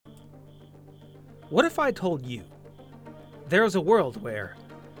What if I told you there is a world where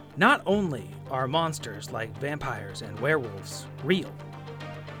not only are monsters like vampires and werewolves real,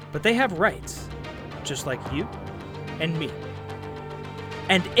 but they have rights, just like you and me.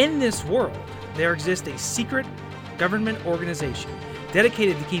 And in this world, there exists a secret government organization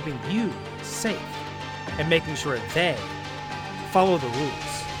dedicated to keeping you safe and making sure they follow the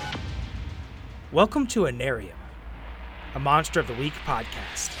rules. Welcome to Anarium, a Monster of the Week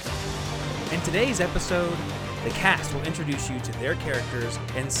podcast. In today's episode, the cast will introduce you to their characters,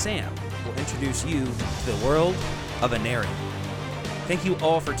 and Sam will introduce you to the world of Anarium. Thank you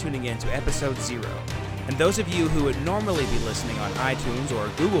all for tuning in to episode 0. And those of you who would normally be listening on iTunes or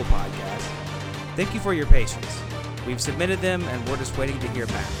Google Podcasts, thank you for your patience. We've submitted them and we're just waiting to hear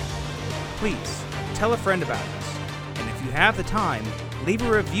back. Please, tell a friend about us. And if you have the time, leave a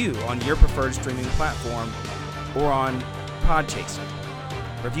review on your preferred streaming platform or on Podchaser.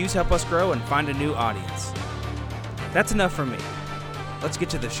 Reviews help us grow and find a new audience. That's enough from me. Let's get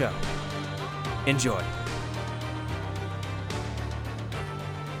to the show. Enjoy.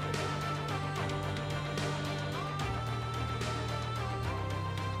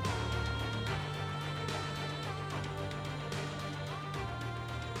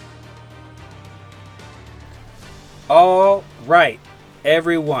 All right,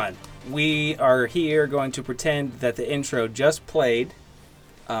 everyone. We are here going to pretend that the intro just played,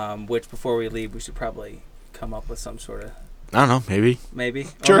 which before we leave, we should probably come up with some sort of... I don't know, maybe. Maybe?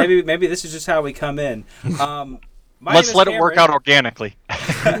 Sure. Or maybe this is just how we come in. Let's let it work out organically.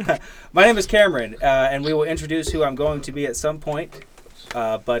 My name is Cameron, and we will introduce who I'm going to be at some point.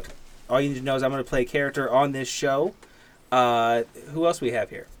 But all you need to know is I'm going to play a character on this show. Who else we have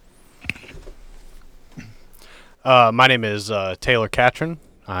here? My name is Taylor Catron.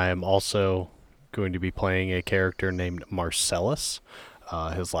 I am also going to be playing a character named Marcellus.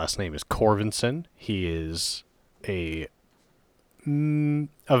 His last name is Corvinson. He is a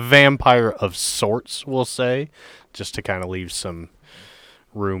vampire of sorts, we'll say, just to kind of leave some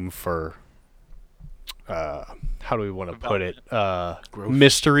room for, how do we want to put it? Growth.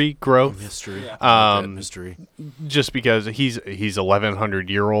 Mystery, growth. Mystery. Yeah. Mystery. Just because he's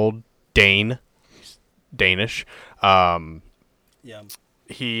 1100-year-old Dane. Danish. Yeah.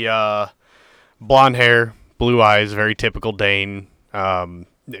 He blonde hair, blue eyes, very typical Dane.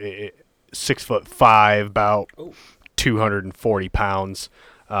 6'5", about 240 pounds.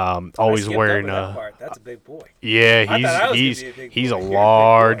 Always wearing that part. That's a big boy. Yeah, he's a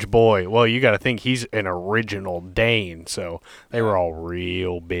large boy. Well, you got to think he's an original Dane, so they were all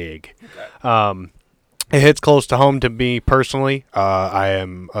real big. Okay. It hits close to home to me personally. I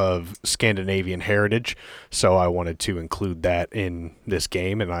am of Scandinavian heritage, so I wanted to include that in this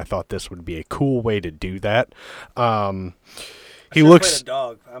game, and I thought this would be a cool way to do that. He looks. A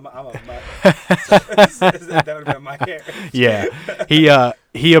dog. That would have been my character. Yeah,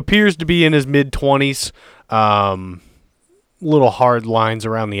 he appears to be in his mid-20s. Little hard lines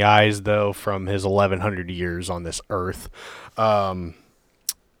around the eyes, though, from his 1100 years on this earth.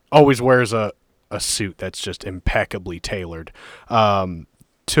 Always wears a suit that's just impeccably tailored.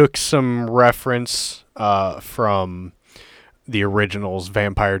 Took some reference from the originals,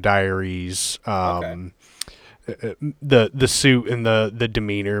 Vampire Diaries. Okay. The suit and the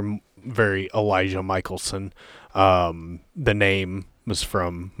demeanor, very Elijah Michelson. The name was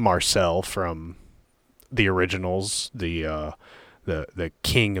from Marcel from the originals, the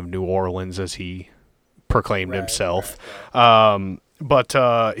king of New Orleans, as he proclaimed himself. Right. But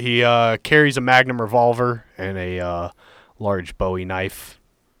he carries a Magnum revolver and a large Bowie knife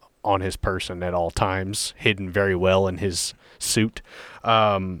on his person at all times, hidden very well in his suit.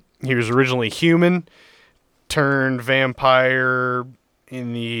 He was originally human, turned vampire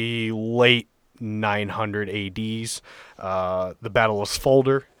in the late 900 ADs. The Battle of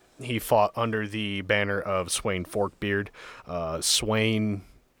Svolder. He fought under the banner of Sweyn Forkbeard. Sweyn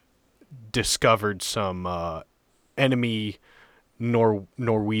discovered some enemy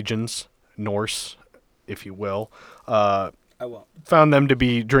Norwegians, Norse, if you will. I won't. Found them to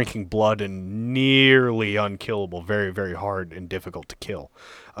be drinking blood and nearly unkillable, very, very hard and difficult to kill.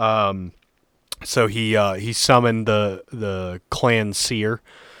 So he summoned the clan seer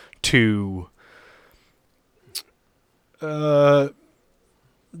to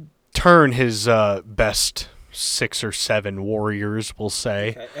turn his best 6 or 7 warriors, we'll say.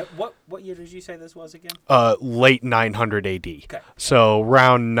 Okay. What year did you say this was again? Late 900 AD. Okay. So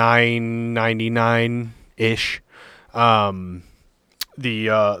around 999-ish.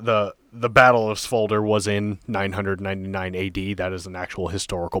 The Battle of Svolder was in 999 AD. That is an actual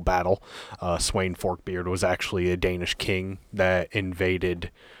historical battle. Sweyn Forkbeard was actually a Danish king that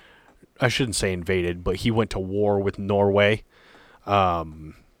invaded I shouldn't say invaded, but he went to war with Norway.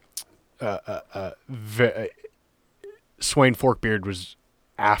 Sweyn Forkbeard was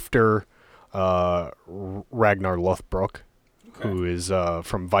after Ragnar Lothbrok, who is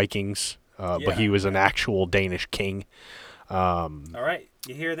from Vikings, but he was an actual Danish king. All right,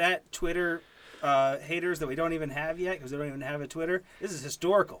 you hear that, Twitter haters that we don't even have yet because we don't even have a Twitter? This is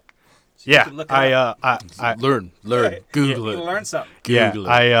historical. So yeah, I learn, Google it. You learn something. Google it.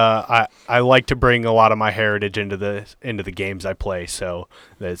 I like to bring a lot of my heritage into the games I play, so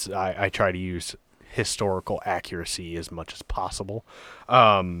I try to use historical accuracy as much as possible.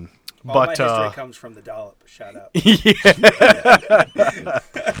 All my history comes from the dollop. Shout out.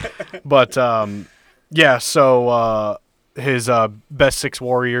 But yeah, so his best 6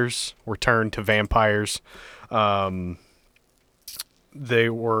 warriors were turned to vampires. They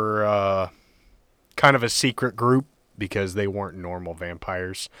were kind of a secret group because they weren't normal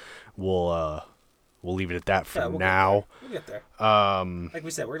vampires. We'll leave it at that for now. We'll get there. Like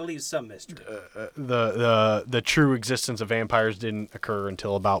we said, we're gonna leave some mystery. The true existence of vampires didn't occur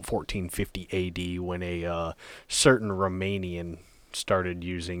until about 1450 A.D. when a certain Romanian started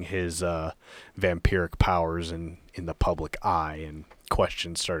using his vampiric powers in the public eye, and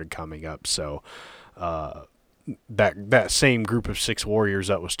questions started coming up. So that same group of 6 warriors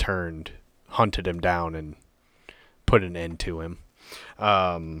that was turned hunted him down and put an end to him.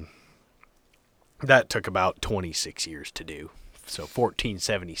 That took about 26 years to do. So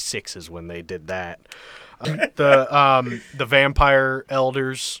 1476 is when they did that. The vampire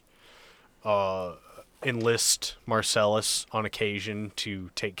elders enlist Marcellus on occasion to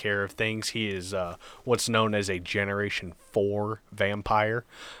take care of things. He is what's known as a Generation 4 vampire,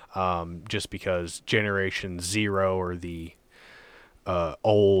 just because Generation 0 or the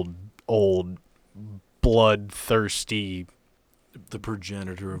old bloodthirsty, the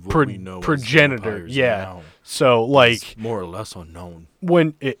progenitor of what we know progenitor, as vampires now. So like it's more or less unknown.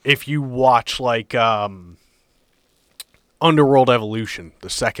 If you watch like Underworld Evolution, the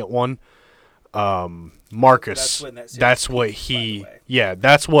second one, Marcus, that's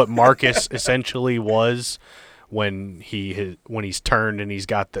what Marcus essentially was when he's turned and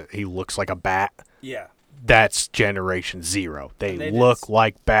he looks like a bat. Yeah. That's Generation 0. They look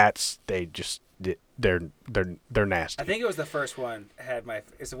like bats. They're nasty. I think it was the first one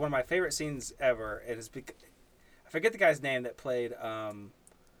it's one of my favorite scenes ever. It is I forget the guy's name that played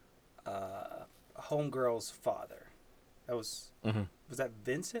Homegirl's father. That was was that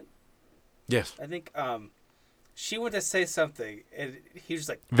Vincent? Yes. I think she went to say something and he was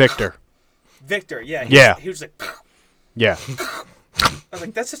like Victor, yeah. He was like yeah. I was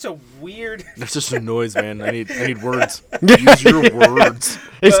like, that's such a weird. That's just a noise, man. I need words. Use your words.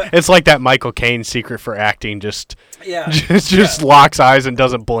 It's like that Michael Caine secret for acting. Just locks eyes and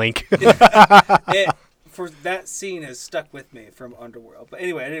doesn't blink. For that scene has stuck with me from Underworld. But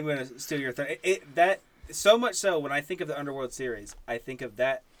anyway, I didn't want to steal your thing. That so much so when I think of the Underworld series, I think of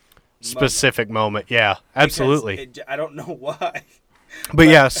that specific moment. Yeah, absolutely. I don't know why. But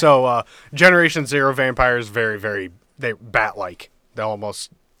yeah, so Generation 0 vampires very, very they're bat-like. They're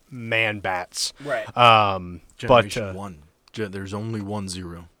almost man bats. Right. Generation 1. There's only 1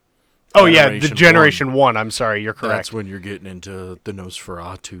 0. Oh, yeah, the Generation 1. I'm sorry, you're correct. That's when you're getting into the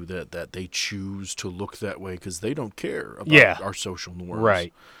Nosferatu, that they choose to look that way because they don't care about our social norms.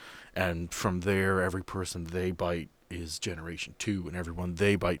 Right. And from there, every person they bite is Generation 2, and everyone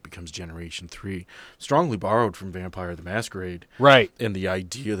they bite becomes Generation 3. Strongly borrowed from Vampire the Masquerade. Right. And the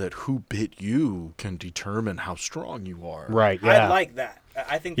idea that who bit you can determine how strong you are. Right, yeah. I like that.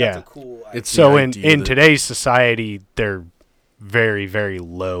 I think that's a cool idea. So in today's society, they're very, very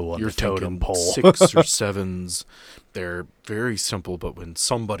low on the totem pole. 6 or 7s, they're very simple, but when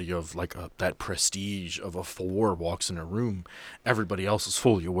somebody of like that prestige of a 4 walks in a room, everybody else is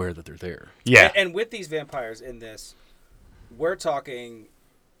fully aware that they're there. Yeah. And with these vampires in this, we're talking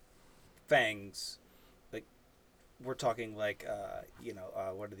fangs. Like, we're talking like,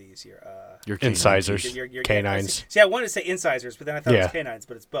 what are these here? Your incisors, canines. See, I wanted to say incisors, but then I thought it was canines,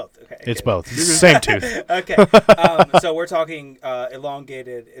 but it's both. Okay. It's both. Same tooth. Okay. So we're talking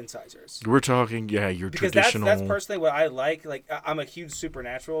elongated incisors. We're talking, your because traditional. That's personally what I like. Like, I'm a huge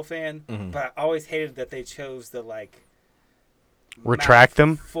Supernatural fan, but I always hated that they chose the like. Retract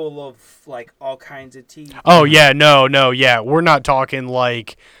them? Full of like all kinds of teeth. Oh yeah, no, yeah. We're not talking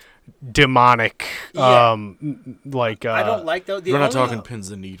like demonic. I don't like those. We're not talking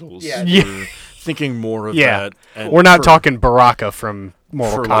pins and needles. Yeah. We're thinking more of that. And we're not talking Baraka from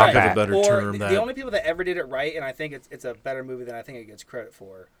Mortal Kombat. For lack of a better term, the only people that ever did it right, and I think it's a better movie than I think it gets credit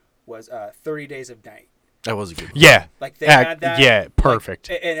for, was 30 Days of Night. That was a good one. Yeah. Like they had that. Yeah, perfect.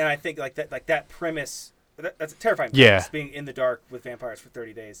 And I think like that premise. That's a terrifying Yeah. premise. Being in the dark with vampires for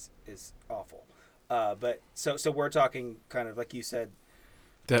 30 days is awful. But so we're talking kind of like you said.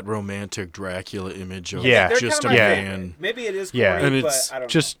 That romantic Dracula image of Yeah. just a kind of my man. favorite. Maybe it is corny, Yeah. And but it's I don't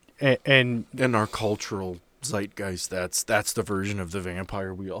Just and in our cultural zeitgeist, that's the version of the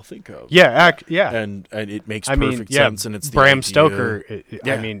vampire we all think of. yeah, And it makes I perfect mean, yeah, sense, and it's the Bram idea- Stoker.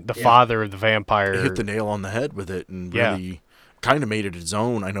 Yeah. I mean, the father of the vampire. He hit the nail on the head with it, and Yeah. really kind of made it his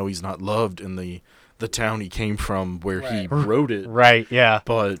own. I know he's not loved in the town he came from where he Right. wrote it, Right. Yeah.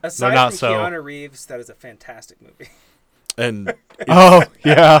 but Aside not from so. Keanu Reeves, that is a fantastic movie. and Oh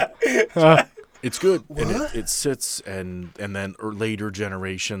yeah. it's good, and it sits, and then later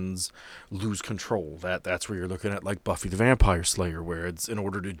generations lose control. That's where you're looking at like Buffy the Vampire Slayer, where it's in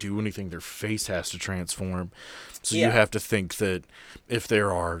order to do anything, their face has to transform. So Yeah. you have to think that if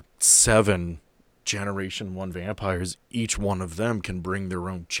there are 7 Generation 1 vampires, each one of them can bring their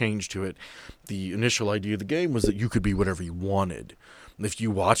own change to it. The initial idea of the game was that you could be whatever you wanted. If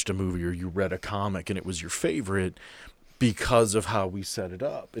you watched a movie or you read a comic and it was your favorite, because of how we set it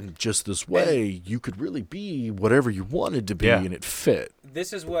up in just this way, you could really be whatever you wanted to be, Yeah. and it fit.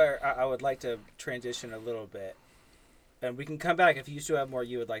 This is where I would like to transition a little bit, and we can come back if you still have more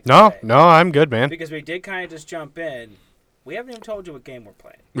you would like to No, say. no, I'm good, man. Because we did kind of just jump in. We haven't even told you what game we're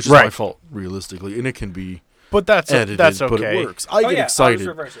playing. Which is my Right. fault, realistically, and it can be But that's edited, that's but okay. it works. I get I'll just excited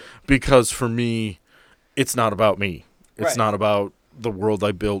reverse it. because for me, it's not about me. It's Right. not about the world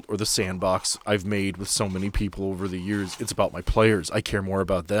I built or the sandbox I've made with so many people over the years. It's about my players. I care more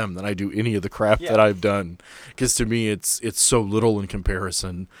about them than I do any of the crap Yeah. that I've done. Because to me, it's so little in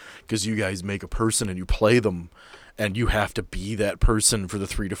comparison. Because you guys make a person and you play them, and you have to be that person for the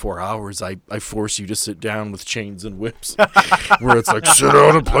 3 to 4 hours. I force you to sit down with chains and whips, where it's like, sit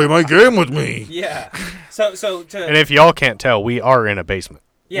down and play my game with me. Yeah. So to And if y'all can't tell, we are in a basement.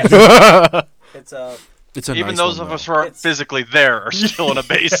 yeah, it's It's a Even nice those one, of though. us who aren't It's- physically there are still in a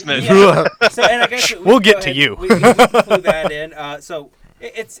basement. yeah. So and I guess We'll can get go to ahead- you. We can clue that in. So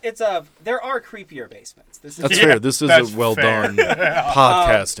it's there are creepier basements. This is That's fair. This is that's a well done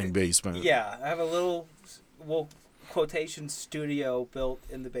podcasting basement. Yeah, I have a little quotation studio built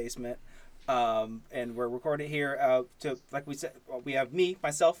in the basement, and we're recording here. To like we said, we have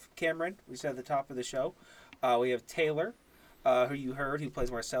myself, Cameron. We said at the top of the show. We have Taylor, who you heard, who plays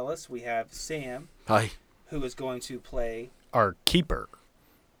Marcellus. We have Sam, Hi. who is going to play. Our keeper.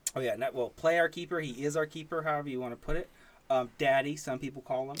 Play our keeper. He is our keeper, however you want to put it. Daddy, some people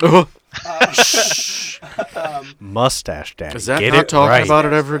call him. Mustache daddy. Is that Get not it talking right. about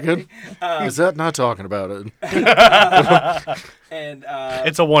it ever again? Is that not talking about it? And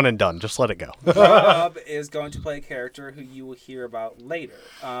It's a one and done. Just let it go. Rob is going to play a character who you will hear about later.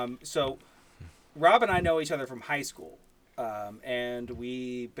 So Rob and I know each other from high school. And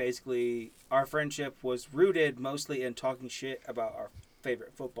we basically, our friendship was rooted mostly in talking shit about our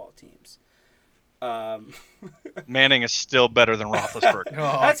favorite football teams. Manning is still better than Roethlisberger.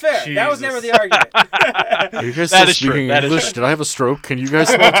 That's fair. That was never the argument. Are you guys That still is true. speaking That is English? true. Did I have a stroke? Can you guys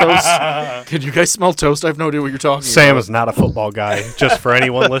smell toast? Can you guys smell toast? I have no idea what you're talking Sam about. is not a football guy. Just for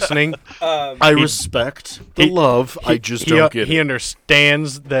anyone listening, I respect the he- love. I just don't get he it.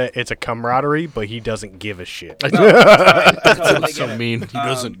 understands that it's a camaraderie, but he doesn't give a shit. Totally So get it. mean. He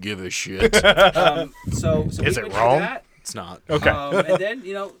doesn't give a shit. So Is we it went through wrong? that. It's not. Okay. And then,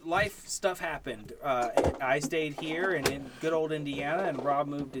 life stuff happened. I stayed here in good old Indiana, and Rob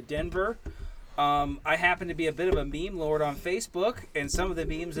moved to Denver. I happen to be a bit of a meme lord on Facebook, and some of the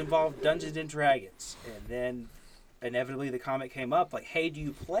memes involved Dungeons and Dragons. And then, inevitably, the comment came up, like, hey, do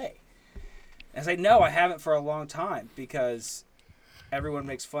you play? And I say, no, I haven't for a long time, because everyone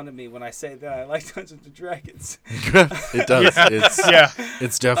makes fun of me when I say that I like Dungeons and Dragons. It does.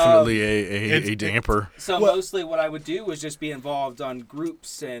 It's definitely a damper. So mostly what I would do was just be involved on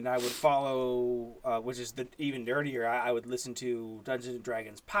groups, and I would follow, which is even nerdier. I would listen to Dungeons and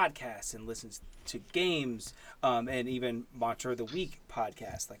Dragons podcasts and listen to games, and even Monster of the Week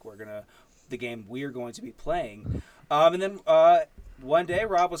podcast. Like the game we're going to be playing, and then one day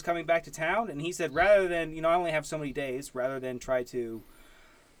Rob was coming back to town, and he said, rather than I only have so many days, rather than try to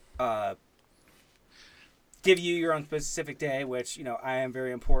give you your own specific day, which, I am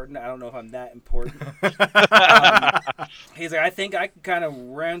very important. I don't know if I'm that important. He's like, I think I can kind of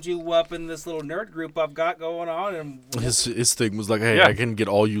round you up in this little nerd group I've got going on. And His thing was like, hey, Yeah. I can get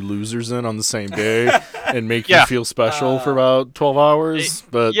all you losers in on the same day and make Yeah. you feel special for about 12 hours.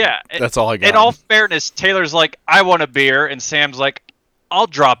 But yeah, that's all I got. In all fairness, Taylor's like, I want a beer, and Sam's like, I'll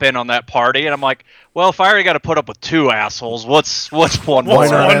drop in on that party, and I'm like, well, if I already got to put up with 2 assholes, what's one Why more?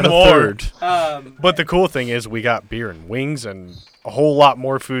 not One add a more. third? But the cool thing is we got beer and wings and a whole lot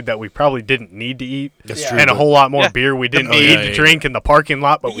more food that we probably didn't need to eat. That's Yeah. true. And a but- whole lot more Yeah. beer we didn't Oh, need yeah, to yeah. drink in the parking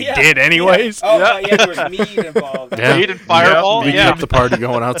lot, but we Yeah, did anyways. Yeah. Oh, yeah, there was meat involved. Yeah. Heat and Fireball? We Yeah. kept the party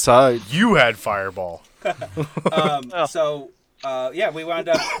going outside. You had Fireball. So, we wound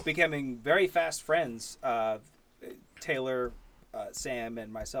up becoming very fast friends. Taylor, Sam,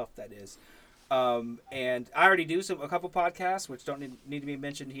 and myself, that is. And I already do a couple podcasts, which don't need to be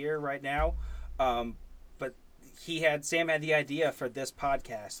mentioned here right now. But Sam had the idea for this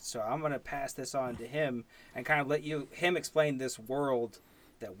podcast, so I'm going to pass this on to him and kind of let him explain this world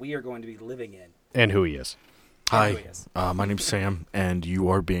that we are going to be living in. And who he is. Hi, Yes. my name's Sam, and you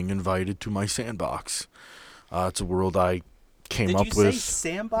are being invited to my sandbox. It's a world I came Did up you say with.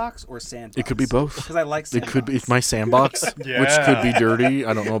 sandbox or sandbox? It could be both. Because I like It sandbox. could be my sandbox, which Yeah. could be dirty.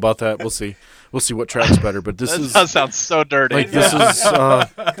 I don't know about that. We'll see. We'll see what tracks better. But this That is does sound so dirty. like this is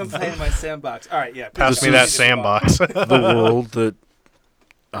Come play in my sandbox. All right, yeah. Pass This me that is- sandbox. the world that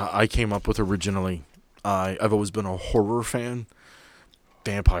I came up with originally. I've always been a horror fan.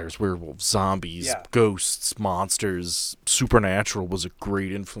 Vampires, werewolves, zombies, Yeah. ghosts, monsters. Supernatural was a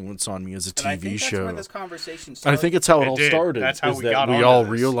great influence on me as a And I TV think that's show. where this conversation And I started. think it's how it It all did. started. That's how is we that got we onto all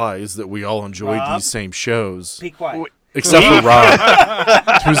this. realized that we all enjoyed Rob? these same shows. Be quiet. Except for Rob,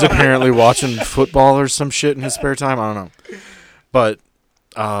 who's apparently watching football or some shit in his spare time. I don't know. But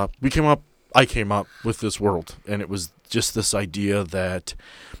I came up with this world, and it was just this idea that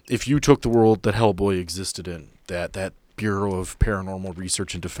if you took the world that Hellboy existed in, that Bureau of Paranormal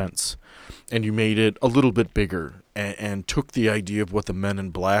Research and Defense, and you made it a little bit bigger and took the idea of what the Men in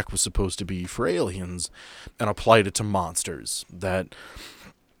Black was supposed to be for aliens and applied it to monsters, that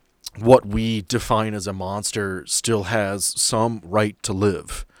what we define as a monster still has some right to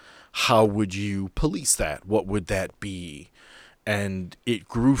live. How would you police that? What would that be? And it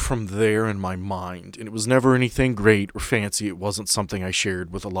grew from there in my mind. And it was never anything great or fancy. It wasn't something I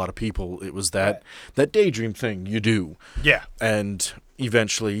shared with a lot of people. It was that daydream thing you do. Yeah. And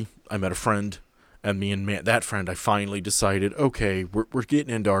eventually I met a friend, and me and that friend, I finally decided, okay, we're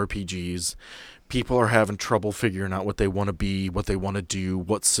getting into RPGs. People are having trouble figuring out what they want to be, what they want to do,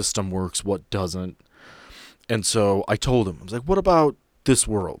 what system works, what doesn't. And so I told him, I was like, what about this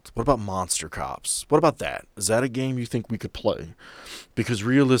world? What about Monster Cops? What about that? Is that a game you think we could play? Because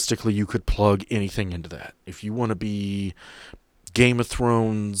realistically, you could plug anything into that. If you want to be Game of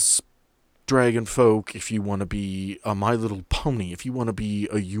Thrones, Dragon Folk, if you want to be a My Little Pony, if you want to be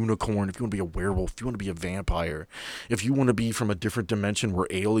a unicorn, if you want to be a werewolf, if you want to be a vampire, if you want to be from a different dimension where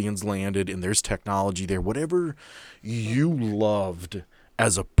aliens landed and there's technology there, whatever you loved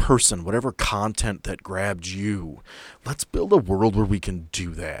as a person, whatever content that grabbed you, let's build a world where we can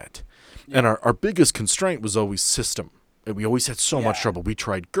do that. Yeah. And our biggest constraint was always system. And we always had so much trouble. We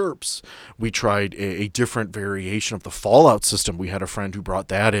tried GURPS. We tried a different variation of the Fallout system. We had a friend who brought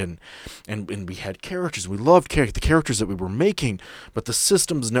that in. And we had characters. We loved the characters that we were making, but the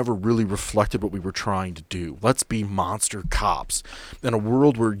systems never really reflected what we were trying to do. Let's be monster cops in a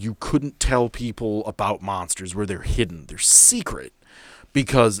world where you couldn't tell people about monsters, where they're hidden, they're secret.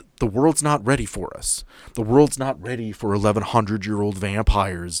 Because the world's not ready for us. The world's not ready for 1,100-year-old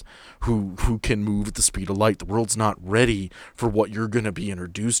vampires who can move at the speed of light. The world's not ready for what you're going to be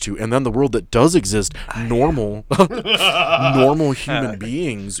introduced to. And then the world that does exist, normal human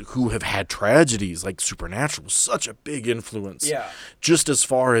beings who have had tragedies, like Supernatural, was such a big influence. Yeah. Just as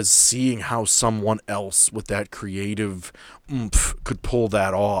far as seeing how someone else with that creative oomph could pull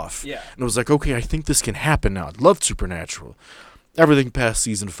that off. Yeah. And it was like, okay, I think this can happen now. I loved Supernatural. Everything past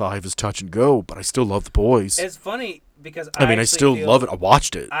season 5 is touch and go, but I still love the boys. It's funny because I still love it. I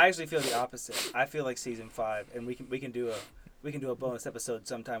watched it. I actually feel the opposite. I feel like season 5, and we can do a bonus episode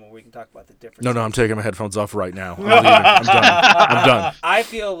sometime where we can talk about the difference. No, I'm taking my headphones off right now. I'm leaving. I'm done. I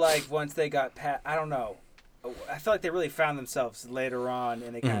feel like once they got past, I don't know. I feel like they really found themselves later on,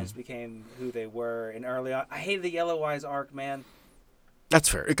 and they kind of just became who they were. And early on, I hated the Yellow Eyes arc, man. That's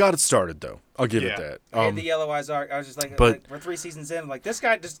fair. It got it started, though. I'll give it that. I hated the Yellow Eyes arc. I was just like, but we're 3 seasons in. I'm like, this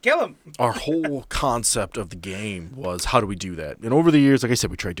guy, just kill him. Our whole concept of the game was, how do we do that? And over the years, like I said,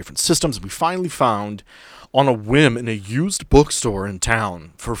 we tried different systems. And we finally found, on a whim, in a used bookstore in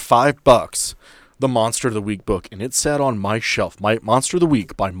town for $5, the Monster of the Week book. And it sat on my shelf. My Monster of the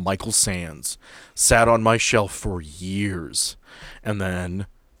Week by Michael Sands sat on my shelf for years. And then,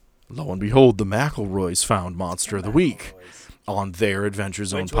 lo and behold, the McElroys found Monster of the Week on their Adventure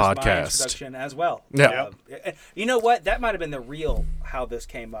Zone Which was my podcast. introduction as well. Yeah. You know what? That might have been the real how this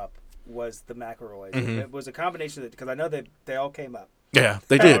came up was the McElroys. Mm-hmm. It was a combination of it because I know they all came up. Yeah,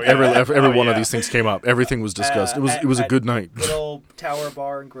 they did. Oh, yeah. Every Oh, one of yeah. these things came up. Everything was discussed. It was a at good night. Good old Tower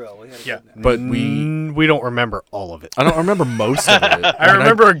Bar and Grill. We had a Yeah, good night. But we don't remember all of it. I don't remember most of it. I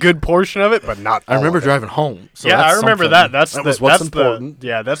remember a good portion of it, but not. I all remember of it. driving home. So Yeah, I that's remember something. that. That was what's that's important.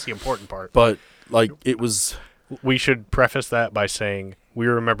 that's the important part. But like it was. We should preface that by saying we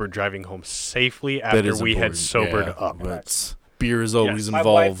remember driving home safely That after is we had important. sobered Yeah, up. but beer is always My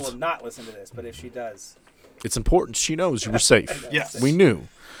wife involved. will not listen to this, but if she does, It's important. She knows you were safe. Yes. We knew.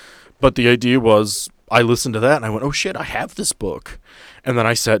 But the idea was I listened to that and I went, oh shit, I have this book. And then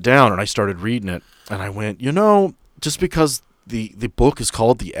I sat down and I started reading it. And I went, just because the book is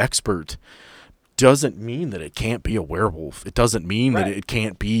called The Expert doesn't mean that it can't be a werewolf. It doesn't mean that Right. it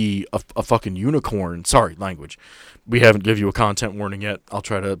can't be a fucking unicorn. Sorry, language. We haven't give you a content warning yet. I'll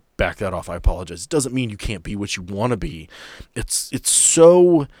try to back that off. I apologize. It doesn't mean you can't be what you want to be. It's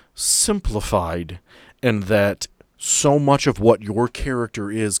so simplified, and that so much of what your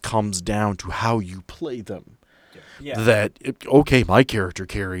character is comes down to how you play them. yeah. Okay, my character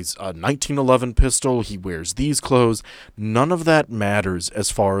carries a 1911 pistol, he wears these clothes. None of that matters as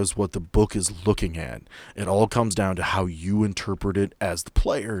far as what the book is looking at. It all comes down to how you interpret it as the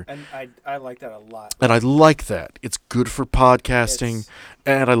player. And I like that a lot. And I like that. It's good for podcasting. It's-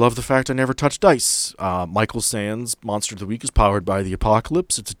 And I love the fact I never touch dice. Michael Sands' Monster of the Week is powered by the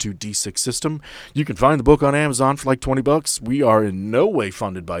Apocalypse. It's a 2d6 system. You can find the book on Amazon for like $20. We are in no way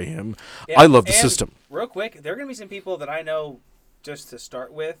funded by him. I love the And system. Real quick, there are going to be some people that I know, just to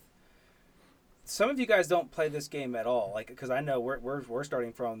start with. Some of you guys don't play this game at all, like because I know we're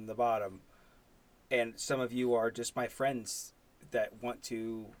starting from the bottom, and some of you are just my friends that want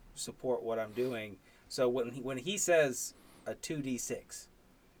to support what I'm doing. So when he says a 2d6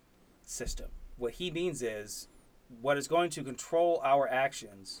 system, what he means is what is going to control our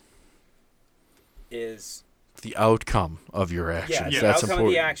actions is The outcome of your actions. the That's outcome of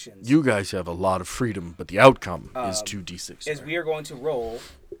important. the actions. You guys have a lot of freedom, but the outcome is 2d6. is we are going to roll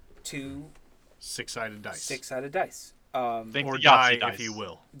two Six-sided dice. six-sided dice. Think Or the die, Yahtzee dice. if you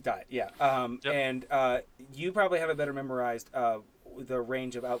will. Die, yeah. Yep. And you probably have it better memorized, the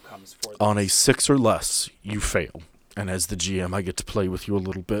range of outcomes for this. On a 6 or less, you fail. And as the GM, I get to play with you a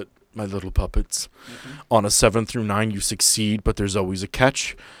little bit, my little puppets. On a 7 through 9, you succeed, but there's always a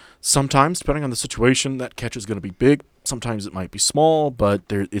catch. Sometimes, depending on the situation, that catch is going to be big. Sometimes it might be small, but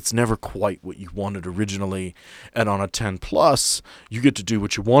it's never quite what you wanted originally. And on a 10 plus, you get to do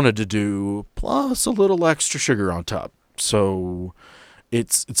what you wanted to do, plus a little extra sugar on top. So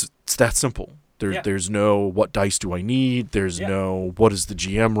it's that simple. Yeah. There's no what dice do I need. There's Yeah. no what is the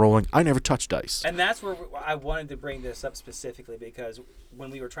GM rolling. I never touch dice. And that's where I wanted to bring this up specifically, because when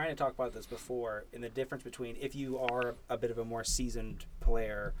we were trying to talk about this before, and the difference between if you are a bit of a more seasoned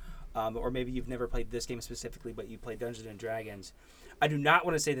player, or maybe you've never played this game specifically, but you play Dungeons and Dragons, I do not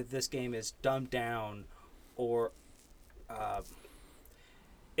want to say that this game is dumbed down or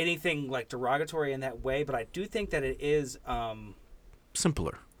anything like derogatory in that way, but I do think that it is.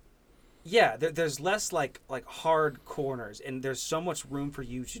 Simpler. Yeah, there's less like hard corners, and there's so much room for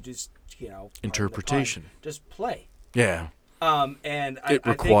you to just pardon the pun, Interpretation. just play. Yeah. And I think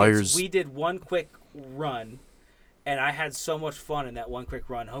requires- we did one quick run, and I had so much fun in that one quick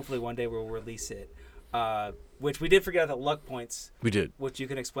run. Hopefully one day we'll release it, which we did forget the luck points, We did. which you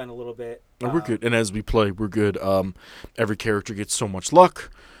can explain a little bit. No, we're good. And as we play, we're good. Every character gets so much luck.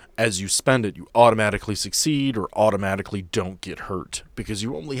 As you spend it, you automatically succeed or automatically don't get hurt, because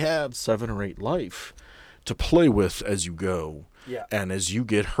you only have 7 or 8 life to play with as you go. Yeah. And as you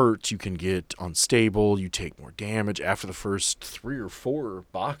get hurt, you can get unstable, you take more damage. After the first 3 or 4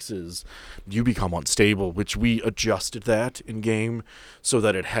 boxes, you become unstable, which we adjusted that in game so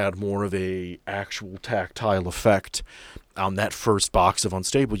that it had more of a actual tactile effect. On that first box of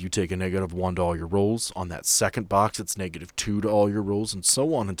unstable, you take a -1 to all your rolls. On that second box, it's -2 to all your rolls, and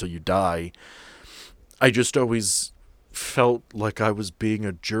so on until you die. I just always felt like I was being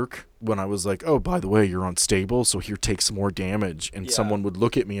a jerk when I was like, oh, by the way, you're unstable, so here, take some more damage. And Yeah. someone would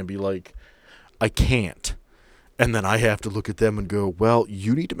look at me and be like, I can't. And then I have to look at them and go, well,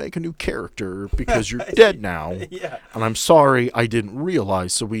 you need to make a new character because you're dead now. Yeah. And I'm sorry, I didn't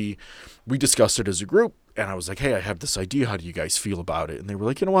realize. So we discussed it as a group, and I was like, hey, I have this idea. How do you guys feel about it? And they were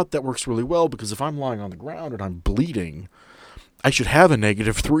like, you know what? That works really well, because if I'm lying on the ground and I'm bleeding, I should have a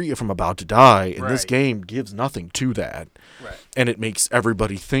 -3 if I'm about to die. And this Right. game gives nothing to that. Right. And it makes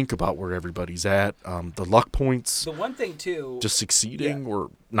everybody think about where everybody's at. The luck points, The one thing too. just succeeding or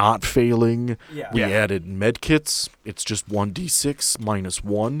not failing. Yeah. We Yeah. added med kits. It's just 1d6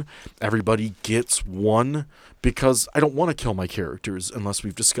 -1. Everybody gets 1, because I don't want to kill my characters unless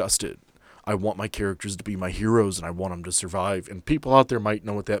we've discussed it. I want my characters to be my heroes, and I want them to survive. And people out there might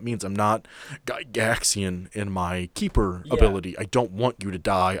know what that means. I'm not Gygaxian in my keeper ability. I don't want you to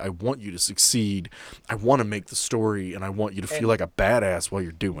die. I want you to succeed. I want to make the story, and I want you to feel like a badass while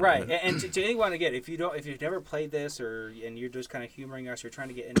you're doing right. it. Right, and to anyone, again, if you've never played this, and you're just kind of humoring us, you're trying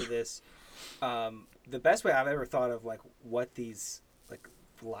to get into this, the best way I've ever thought of like what these like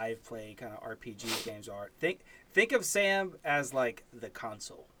live play kind of RPG games are. Think of Sam as like the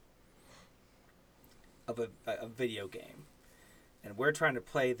console of a video game, and we're trying to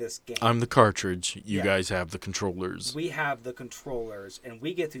play this game. I'm the cartridge. You guys have the controllers. We have the controllers, and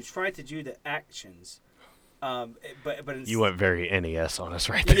we get to try to do the actions. But you went very NES on us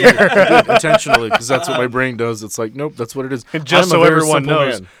right there. Intentionally, because that's what my brain does. It's like, nope, that's what it is. And just I'm so a very everyone simple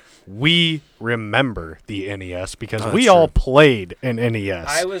knows, man. we remember the NES because Oh, we that's all true. played an NES.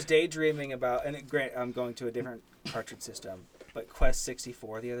 I was daydreaming about, and grant I'm going to a different cartridge system, but Quest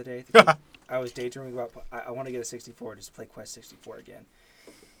 64 the other day. I was daydreaming about. I want to get a 64 just to play Quest 64 again.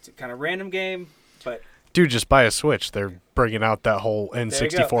 It's a kind of random game, but Dude, just buy a Switch. They're bringing out that whole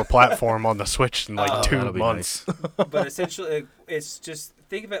N64 platform on the Switch in like 2 that'll be months. but essentially it's just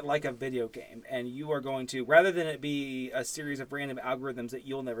think of it like a video game, and you are going to, rather than it be a series of random algorithms that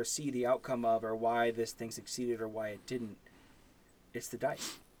you'll never see the outcome of or why this thing succeeded or why it didn't. It's the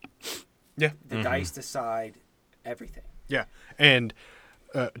dice. Yeah. The dice decide everything. Yeah. And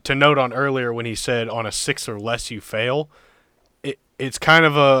to note on earlier when he said on a 6 or less you fail, it's kind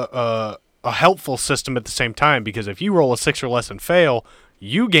of a helpful system at the same time, because if you roll a 6 or less and fail,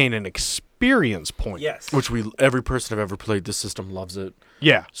 you gain an experience point. Yes. Which every person I've ever played this system loves it.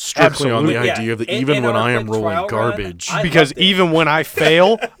 Yeah. Strictly on the absolutely. idea that In even when our I am quick trial rolling run, garbage, I Because loved it. even when I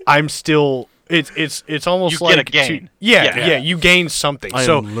fail, I'm still it's almost You like get a gain. Yeah, you gain something. I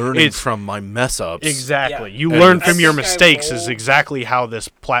so am learning it's from my mess ups. exactly. Yeah. You And learn it's- from your I think I mistakes is rolled exactly how this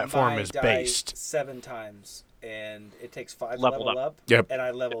platform I is died based. 7 times, and it takes 5 to Leveled level up. up. Yep. And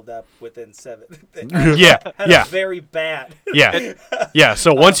I leveled up within 7. Yeah, Had yeah. a very bad. Yeah, yeah.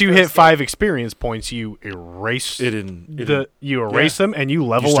 So once you hit 5 experience points, you erase them and you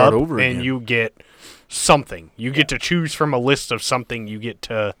level start up, over and again. you get something. You get to choose from a list of something you get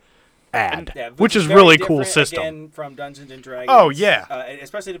to add, Yeah, which is very really cool different, system. Again, from Dungeons and Dragons. Oh, yeah. And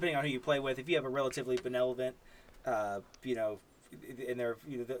especially depending on who you play with. If you have a relatively benevolent, and they're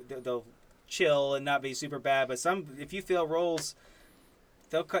they'll chill and not be super bad. But if you fail rolls,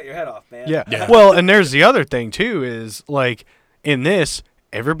 they'll cut your head off, man. Yeah. Well, and there's the other thing too is like in this,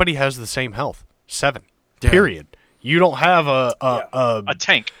 everybody has the same health, 7. Yeah. Period. You don't have a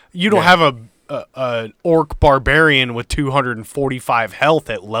tank. you don't have a orc barbarian with 245 health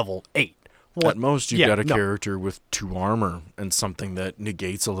at level 8. At most, you've got a no. character with 2 armor and something that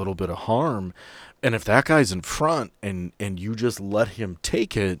negates a little bit of harm. And if that guy's in front and you just let him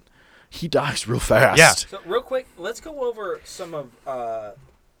take it, he dies real fast. Yeah. So real quick, let's go over some of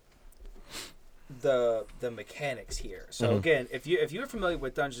the mechanics here. So again, if you're familiar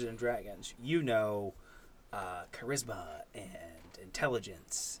with Dungeons and Dragons, you know charisma and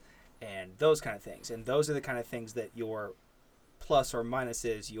intelligence and those kind of things, and those are the kind of things that your plus or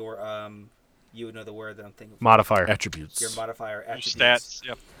minuses, your you would know the word that I'm thinking of. Modifier. Attributes. Your modifier Your attributes. stats.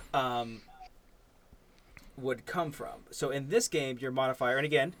 Yep. Would come from. So in this game, your modifier, and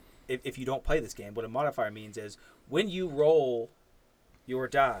again, if you don't play this game, what a modifier means is when you roll your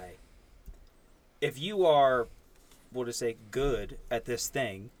die, if you are, we'll just say, good at this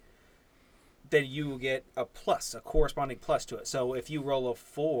thing, then you will get a plus, a corresponding plus to it. So if you roll a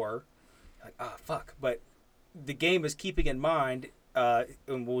 4, like, fuck. But the game is keeping in mind,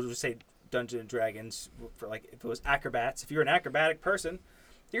 and we'll just say Dungeons and Dragons, for like if it was acrobats, if you're an acrobatic person,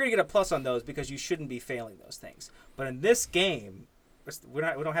 you're gonna get a plus on those because you shouldn't be failing those things. But in this game, we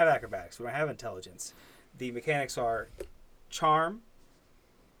don't have acrobatics, we don't have intelligence. The mechanics are charm,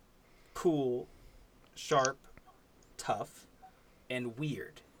 cool, sharp, tough, and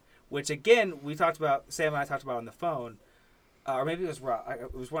weird. Which again, Sam and I talked about on the phone, or maybe it was Rob.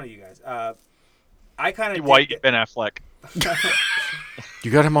 It was one of you guys. I kind of White Ben Affleck. You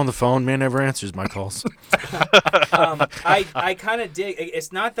got him on the phone, man never answers my calls. I kind of dig.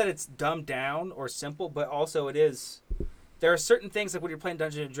 It's not that it's dumbed down or simple, but also it is. There are certain things like when you're playing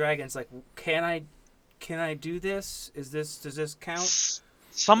Dungeons and Dragons, like can I do this? Does this count?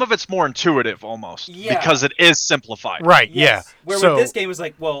 Some of it's more intuitive almost Yeah. because it is simplified. Right, Yes. yeah. Where So with this game is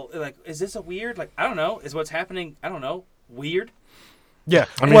like, well, like is this a weird? Like I don't know. Is what's happening? I don't know. Weird. yeah.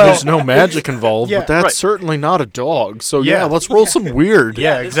 I mean, well, there's no magic involved, Yeah, but that's right. certainly not a dog. So Yeah. let's roll some weird.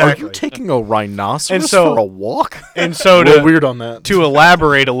 Yeah, this- exactly. Are you taking a rhinoceros And so- for a walk? And so Real to weird on that. to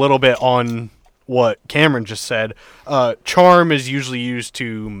elaborate a little bit on what Cameron just said, charm is usually used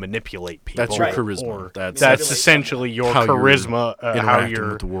to manipulate people. That's your Right. charisma. Or That's that's essentially your how you're charisma, how interacting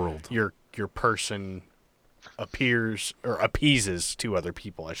with the world. your person appears or appeases to other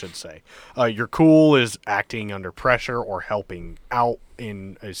people, I should say. Your cool is acting under pressure or helping out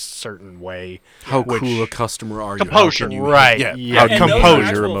in a certain way. How which- cool a customer are you? Composure. How can you Right, Yeah. yeah. How do And you those are compose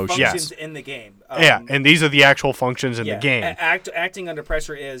actual your emotions? functions in the game. Yeah, and these are the actual functions in yeah, the game. acting under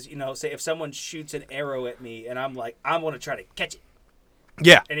pressure is, say if someone shoots an arrow at me and I'm like, I'm going to try to catch it.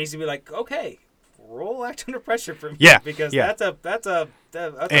 Yeah. And he's going to be like, okay, roll act under pressure for me. Yeah, Because yeah. that's a And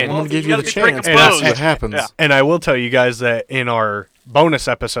I'm ballsy gonna give you the move. chance. And Let's see I- what happens. Yeah. And I will tell you guys that in our bonus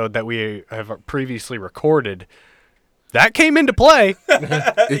episode that we have previously recorded, that came into play.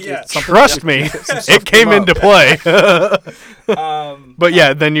 Yeah. Trust me, it came into play. But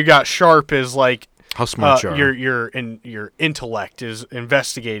yeah, then you got sharp is like How smart you are. your intellect is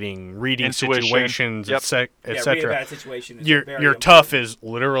investigating, reading Intuition. situations, Yep. etc. Yeah, read a bad situation is Your very your important. tough is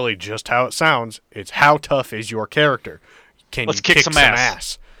literally just how it sounds. It's how tough is your character. Can Let's you kick kick some some ass.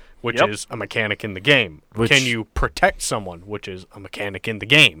 ass? Which Yep. is a mechanic in the game. Which- Can you protect someone? Which is a mechanic in the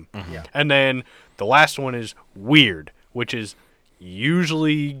game. Yeah. And then the last one is weird, which is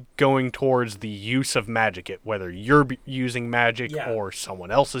usually going towards the use of magic, whether you're using magic Yeah. or someone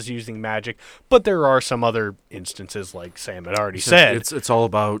else is using magic. But there are some other instances, like Sam had already said. It's all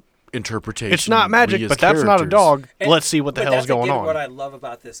about interpretation. It's not magic, We as but that's not a characters. dog. And- Let's see what the but hell's that's going again on. What I love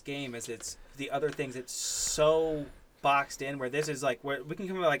about this game is it's the other things. It's so boxed in. Where this is like where we can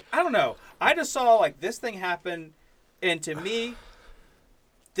come like I don't know. I just saw like this thing happen, and to me,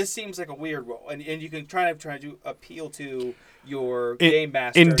 this seems like a weird role. And you can try to appeal to your game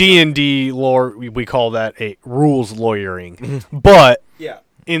master. In D&D lore, we call that a rules lawyering. But Yeah.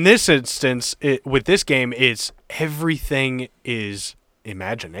 in this instance, with this game, it's everything is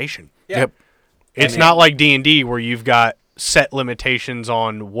imagination. Yeah. Yep. It's not like D&D where you've got set limitations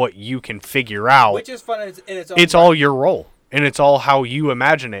on what you can figure out. Which is fun in its own. It's right. all your role, and it's all how you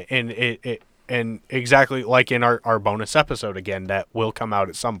imagine it. And exactly like in our bonus episode again that will come out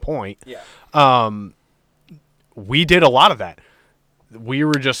at some point. Yeah. We did a lot of that. We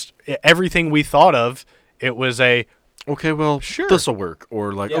were just everything we thought of. It was a Okay, well, Sure. this'll work.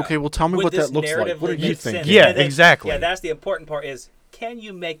 Or like, Yeah. okay, well, tell me Would what this that looks like. What are narratively you make thinking? sense? Yeah, And then- exactly. Yeah, that's the important part. Is can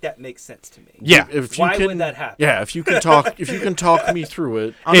you make that make sense to me? yeah. If you Why can, would that happen? Yeah, if you can talk me through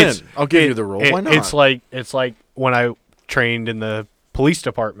it, I'm It's- in. I'll give you the role. Why not? It's like when I trained in the police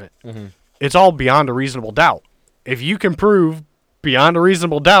department. Mm-hmm. It's all beyond a reasonable doubt. If you can prove beyond a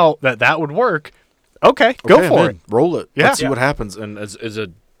reasonable doubt that would work, okay, go Okay, for I'm it. in. Roll it. Yeah. Let's see Yeah. what happens. And as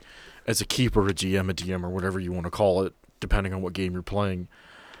a keeper, a DM, or whatever you want to call it, depending on what game you're playing,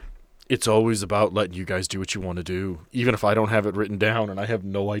 it's always about letting you guys do what you want to do. Even if I don't have it written down and I have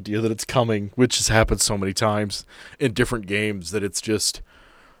no idea that it's coming, which has happened so many times in different games that it's just,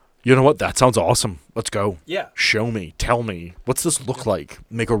 you know what? That sounds awesome. Let's go. Yeah. Show me. Tell me. What's this look like?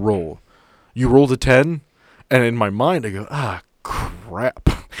 Make a roll. You rolled a 10, and in my mind, I go, crap.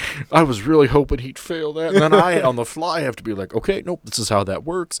 I was really hoping he'd fail that. And then I, on the fly, have to be like, okay, nope, this is how that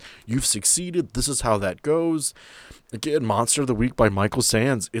works. You've succeeded. This is how that goes. Again, Monster of the Week by Michael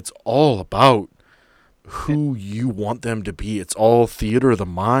Sands. It's all about who you want them to be. It's all theater of the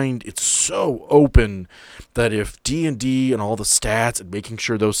mind. It's so open that if D&D and all the stats and making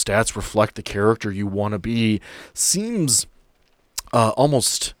sure those stats reflect the character you want to be seems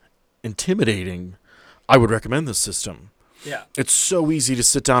almost intimidating, I would recommend this system. Yeah. It's so easy to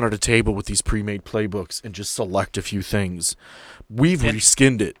sit down at a table with these pre-made playbooks and just select a few things. We've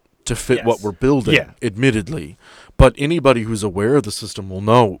reskinned it to fit Yes. what we're building, Yeah. admittedly. But anybody who's aware of the system will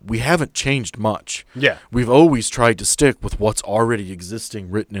know we haven't changed much. Yeah. We've always tried to stick with what's already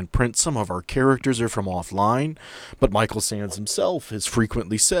existing, written in print. Some of our characters are from offline, but Michael Sands himself has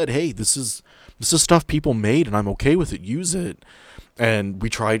frequently said, hey, this is stuff people made, and I'm okay with it. Use it. And we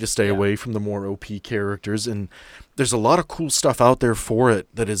try to stay away from the more OP characters, and there's a lot of cool stuff out there for it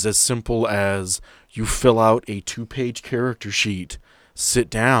that is as simple as you fill out a 2-page character sheet, sit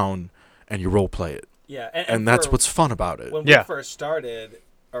down, and you role play it. Yeah. And that's for- what's fun about it. when Yeah. we first started,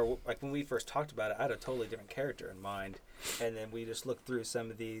 or like when we first talked about it, I had a totally different character in mind, and then we just looked through some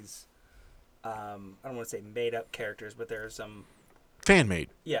of these. I don't want to say made up characters, but there are some Fan-made.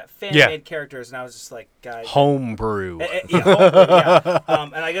 fan-made characters, and I was just like, guys, Homebrew.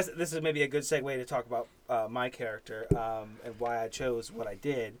 And I guess this is maybe a good segue to talk about my character and why I chose what I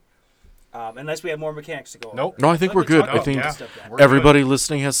did. Unless we have more mechanics to go Nope. over. No, I think Let we're me good. talk I about think that stuff then. We're everybody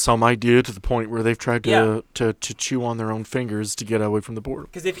listening has some idea to the point where they've tried to Yeah. to chew on their own fingers to get away from the board.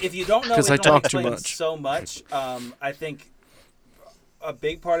 Because if you don't know, 'Cause it I only talk too explains much. so much. I think a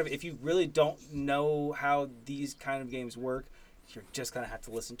big part of it. If you really don't know how these kind of games work, you're just gonna have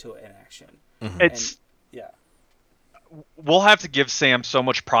to listen to it in action. It's Yeah. we'll have to give Sam so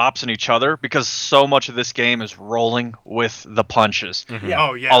much props in each other because so much of this game is rolling with the punches. Yeah.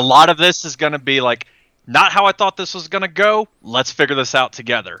 Oh yeah. A lot of this is going to be like, not how I thought this was going to go. Let's figure this out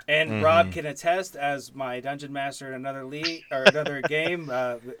together. And Rob can attest, as my dungeon master in another league or another game.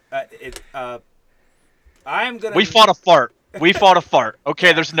 I'm gonna. We fought a fart.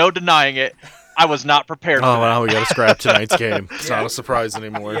 Okay, there's no denying it. I was not prepared for Oh, that. well, we got to scrap tonight's game. It's not a surprise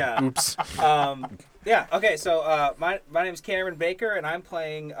anymore. Yeah. Oops. Yeah. Okay. So my name's Cameron Baker, and I'm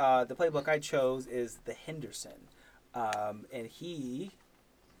playing. The playbook I chose is the Henderson, and he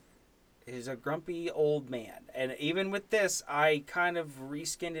is a grumpy old man. And even with this, I kind of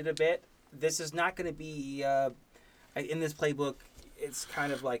reskinned it a bit. This is not going to be in this playbook. It's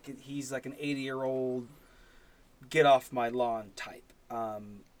kind of like he's like an 80-year-old get off my lawn type.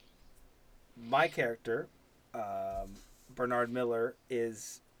 My character, Bernard Miller,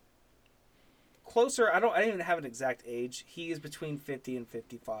 is closer. I don't even have an exact age. He is between 50 and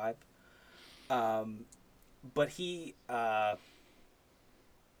 55. But he's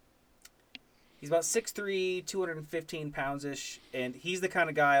about 6'3", 215 pounds-ish, and he's the kind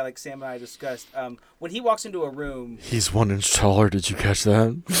of guy, like Sam and I discussed, when he walks into a room... He's 1 inch taller. Did you catch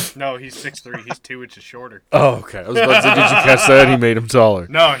that? No, he's 6'3". He's 2 inches shorter. Oh, okay. I was about to say, did you catch that? He made him taller.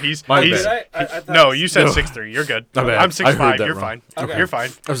 No, he's. My he's bad. I thought no, it was- you said 6'3". You're good. My bad. I'm I heard 6'5". that You're wrong. fine. Okay. You're fine.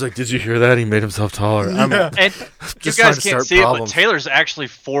 I was like, did you hear that? He made himself taller. And you Just trying guys to can't start see it, problems. but Taylor's actually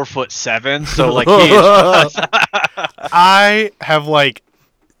 4'7", so like he I have like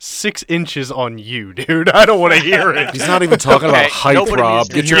 6 inches on you, dude. I don't want to hear it. He's not even talking about Okay, height, nobody Rob. needs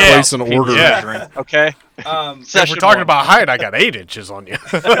to Get your hear place in people order. Yeah. measuring, okay? If we're Session talking one. about height, I got 8 inches on you.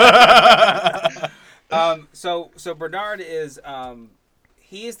 So Bernard is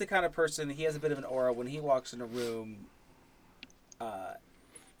he is the kind of person. He has a bit of an aura when he walks in a room.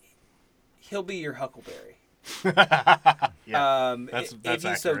 He'll be your Huckleberry. Yeah, If that's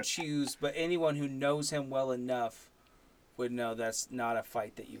you so accurate. choose, but anyone who knows him well enough would know that's not a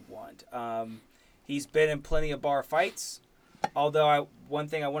fight that you want. He's been in plenty of bar fights. Although one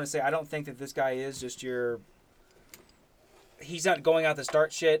thing I want to say, I don't think that this guy is just your. He's not going out to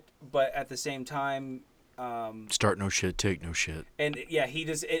start shit, but at the same time, Start no shit, take no shit. and yeah, he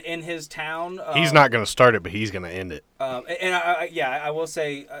just in his town. He's not going to start it, but he's going to end it. And I will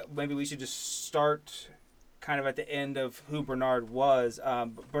say maybe we should just start kind of at the end of who Bernard was.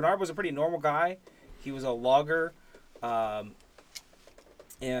 Bernard was a pretty normal guy. He was a logger. And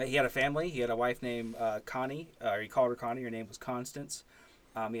he had a family. He had a wife named Connie, or he called her Connie. Her name was Constance.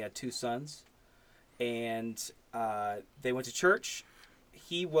 He had 2 sons, and they went to church.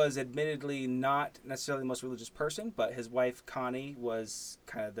 He was admittedly not necessarily the most religious person, but his wife Connie was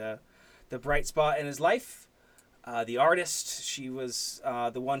kind of the bright spot in his life. The artist, she was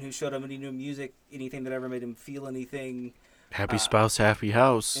the one who showed him any new music, anything that ever made him feel anything. Happy spouse, happy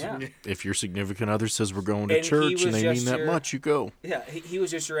house. Yeah. If your significant other says we're going to And he church and was they mean just that your- much, you go. Yeah, he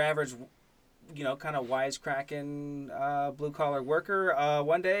was just your average, kind of wisecracking blue collar worker.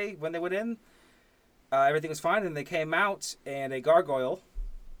 One day when they went in, everything was fine, and they came out, and a gargoyle.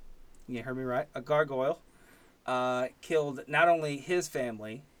 You heard me right. A gargoyle killed not only his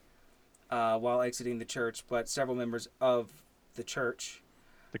family while exiting the church, but several members of the church,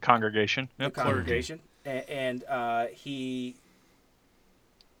 The congregation. the congregation, and he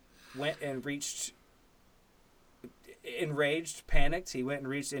went and reached. Enraged, panicked, he went and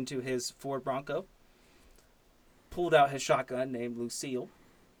reached into his Ford Bronco, pulled out his shotgun named Lucille,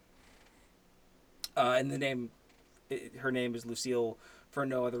 and her name is Lucille for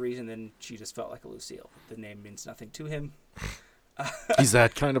no other reason than she just felt like a Lucille. The name means nothing to him. He's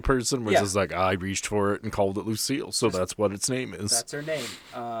that kind of person where Yeah. it's just like, I reached for it and called it Lucille, so that's what its name is. That's her name.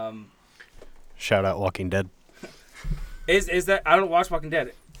 Shout out Walking Dead. Is that I don't watch Walking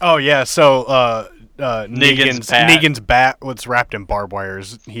Dead. Oh yeah, so Negan's bat. Negan's bat, what's wrapped in barbed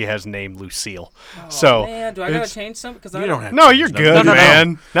wires, he has named Lucille. So Man, do I gotta it's- change some? Because You don't have No, to you're change good, nothing.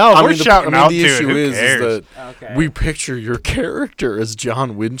 man. No, I we're mean, shouting out the to issue it. Who is cares? that Okay. we picture your character as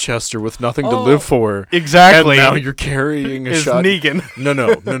John Winchester with nothing to Oh. live for. Exactly. And now you're carrying a is shot. Negan.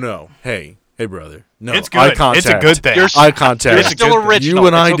 No. Hey, brother. No. It's Eye good. contact. It's a good thing. You're Eye contact. You're still original. You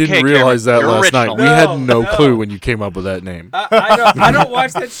and I It's didn't okay, realize Cameron. that You're last night. original. We had No. no clue when you came up with that name. I don't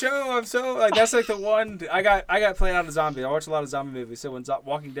watch that show. I'm so like that's like the one I got played out of zombie. I watch a lot of zombie movies. So when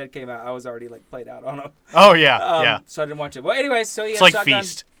Walking Dead came out, I was already like played out on them. Oh yeah, yeah. So I didn't watch it. Well, anyways, so he It's had like a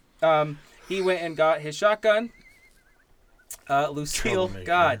shotgun. Feast. He went and got his shotgun. Lucille, Troublemaker.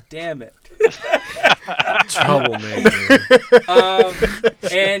 God damn it. Troublemaker.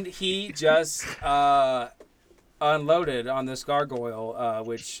 And he just unloaded on this gargoyle,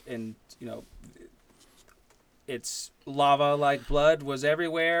 which, and you know, its lava like blood was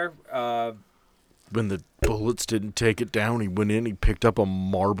everywhere. When the bullets didn't take it down, he went in, he picked up a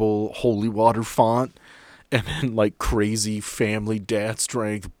marble holy water font, and then, like crazy family dad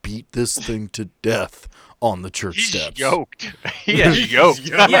strength, beat this thing to death on the church He's steps. yoked. He is yoked.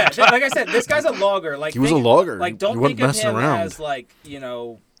 Yeah, like I said, this guy's a logger. Like He was a logger. Like, He don't wasn't think of messing him around. as like, you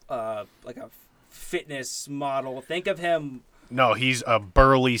know, like a fitness model. Think of him, No, he's a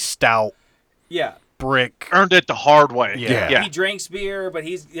burly, stout yeah. brick. Earned it the hard way. Yeah. He drinks beer, but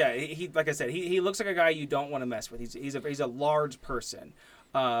he like I said, he looks like a guy you don't want to mess with. He's a large person.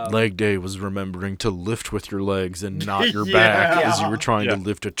 Leg day was remembering to lift with your legs and not your Yeah. back as you were trying Yeah. to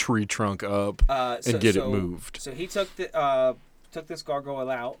lift a tree trunk up and get it moved. So he took this gargoyle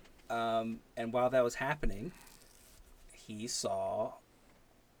out, and while that was happening, he saw,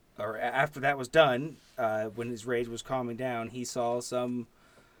 or after that was done, when his rage was calming down, he saw some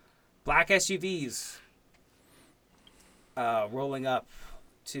black SUVs rolling up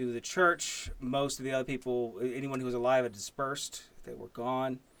to the church. Most of the other people, anyone who was alive, had dispersed. They were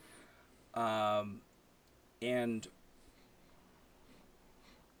gone. And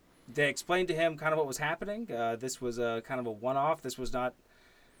they explained to him kind of what was happening. This was a kind of a one-off. This was not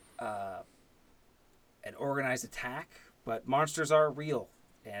an organized attack, but monsters are real,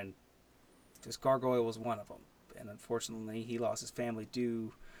 and this gargoyle was one of them. And unfortunately, he lost his family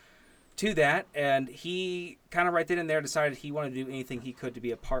due to that, and he kind of right then and there decided he wanted to do anything he could to be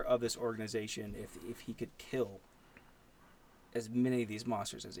a part of this organization if he could kill as many of these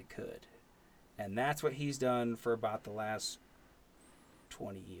monsters as he could. And that's what he's done for about the last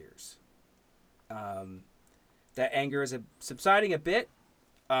 20 years. That anger is subsiding a bit,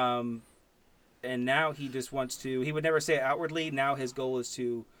 and now he just wants to, he would never say it outwardly, now his goal is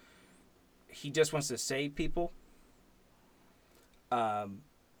to, he just wants to save people.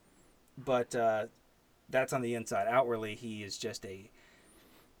 But that's on the inside. Outwardly, he is just a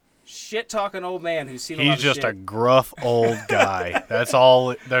shit-talking old man who's seen a lot He's of just shit. a gruff old guy. That's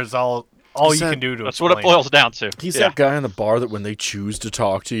all. There's all you Is that- can do to. That's what it explain boils down to. He's Yeah. that guy in the bar that when they choose to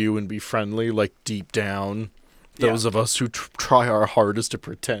talk to you and be friendly, like deep down, those of us who try our hardest to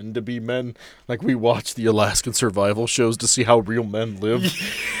pretend to be men, like we watch the Alaskan survival shows to see how real men live,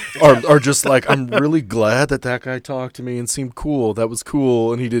 are just like, I'm really glad that guy talked to me and seemed cool. That was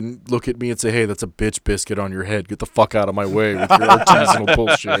cool. And he didn't look at me and say, hey, that's a bitch biscuit on your head. Get the fuck out of my way with your artisanal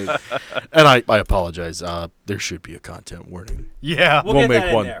bullshit. And I apologize. There should be a content warning. Yeah. We'll get make that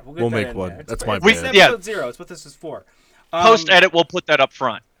in one. there. We'll get make that in one. there. That's my It's bad. episode 0. It's what this is for. Post edit, we'll put that up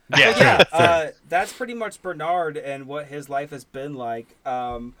front. Yeah, that's pretty much Bernard and what his life has been like.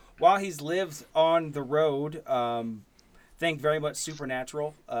 While he's lived on the road, think very much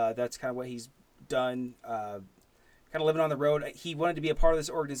supernatural. That's kind of what he's done. Kind of living on the road. He wanted to be a part of this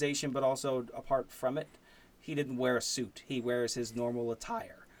organization, but also apart from it. He didn't wear a suit. He wears his normal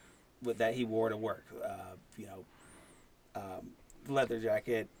attire that he wore to work. Leather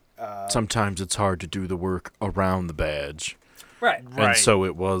jacket. Sometimes it's hard to do the work around the badge. Right. And so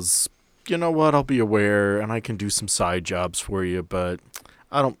it was, you know what, I'll be aware and I can do some side jobs for you, but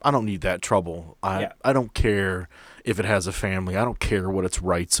I don't need that trouble. I don't care if it has a family. I don't care what its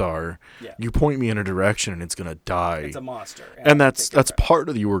rights are. Yeah. You point me in a direction and it's going to die. It's a monster. And I that's take care of it. part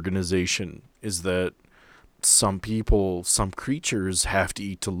of the organization is that some people, some creatures have to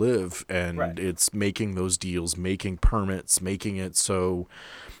eat to live, and Right. it's making those deals, making permits, making it so,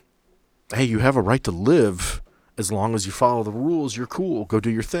 hey, you have a right to live. As long as you follow the rules, you're cool. Go do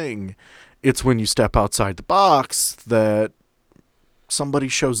your thing. It's when you step outside the box that somebody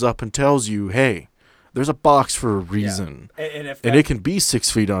shows up and tells you, hey, there's a box for a reason. And if And it can be 6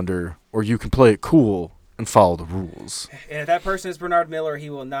 feet under, or you can play it cool and follow the rules. And if that person is Bernard Miller,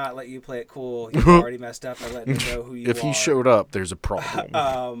 he will not let you play it cool. You've already messed up by letting him know who you are. If he showed up, there's a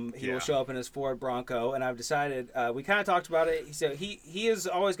problem. He will show up in his Ford Bronco, and I've decided we kind of talked about it. So he is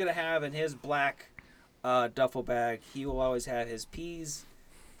always going to have in his black duffel bag. He will always have his P's,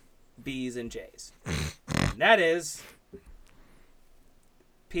 B's, and J's. And that is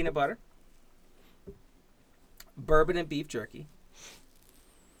peanut butter, bourbon and beef jerky.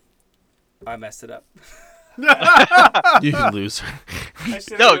 I messed it up. You can lose. I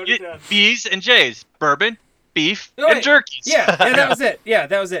should've No, wrote it down. B's and J's. Bourbon, beef, Oh, wait. and jerkies. Yeah, and that was it. Yeah,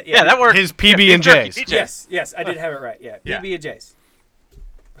 that was it. Yeah, that worked. His PB Yeah, and jerky, J's. BJ. Yes, I did have it right. Yeah, Yeah. PB and J's.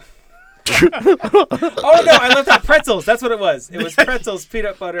 Oh no, I left out pretzels. That's what it was. It was pretzels,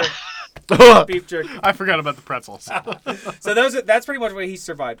 peanut butter, beef jerky. I forgot about the pretzels. So that's pretty much what he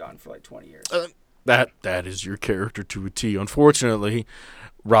survived on for like 20 years. That is your character to a T. Unfortunately,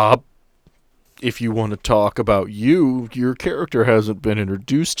 Rob, if you want to talk about your character hasn't been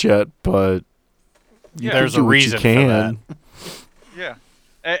introduced yet, but Yeah. There's a do what you reason for can. that. Yeah,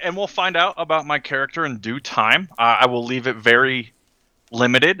 and we'll find out about my character in due time. I will leave it very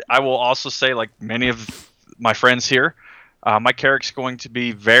limited. I will also say, like many of my friends here, my character's going to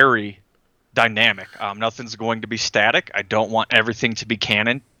be very dynamic. Nothing's going to be static. I don't want everything to be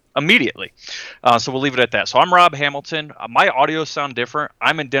canon immediately. So we'll leave it at that. So I'm Rob Hamilton. My audio sound different.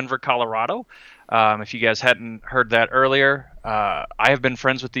 I'm in Denver, Colorado. If you guys hadn't heard that earlier, I have been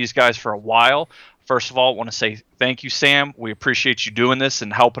friends with these guys for a while. First of all, I want to say thank you, Sam. We appreciate you doing this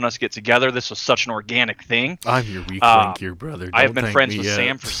and helping us get together. This was such an organic thing. I'm your weak link here, brother. I have Don't been thank friends me with yet.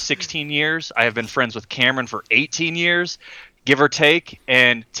 Sam for 16 years. I have been friends with Cameron for 18 years, give or take.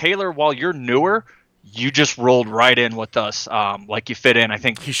 And Taylor, while you're newer, you just rolled right in with us. Like you fit in. I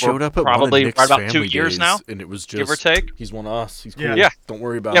think He showed we're up at probably one of Nick's right about 2 family years days, now, and it was just give or take. He's one of us. He's cool. Yeah. Yeah. Don't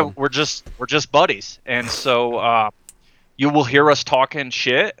worry about Yeah, him. we're just buddies, and so you will hear us talking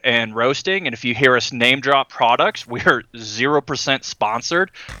shit and roasting. And if you hear us name drop products, we're 0%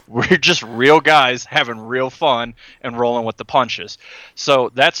 sponsored. We're just real guys having real fun and rolling with the punches.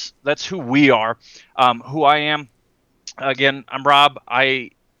 So that's who we are. Who I am. Again, I'm Rob.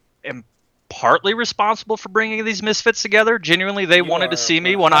 I am partly responsible for bringing these misfits together. Genuinely, they You wanted to are see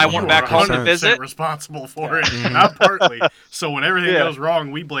me when I You went are back home to 100% visit. responsible for it, not partly. So when everything Yeah. goes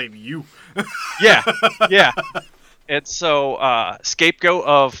wrong, we blame you. Yeah, yeah. And so, scapegoat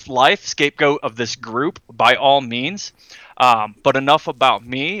of life, scapegoat of this group, by all means. But enough about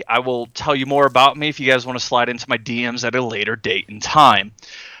me. I will tell you more about me if you guys want to slide into my DMs at a later date and time.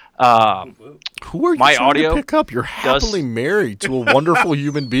 Who are you my trying audio to pick up? You're does- happily married to a wonderful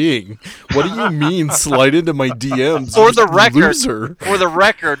human being. What do you mean slide into my DMs? For you the record, loser. for the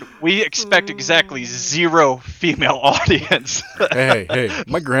record, we expect exactly 0 female audience. Hey,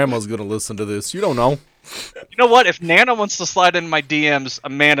 my grandma's gonna listen to this. You don't know. You know what? If Nana wants to slide in my DMs,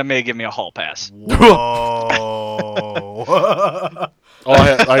 Amanda may give me a hall pass. Whoa. Oh,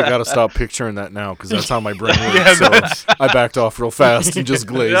 I gotta stop picturing that now because that's how my brain works. So I backed off real fast and just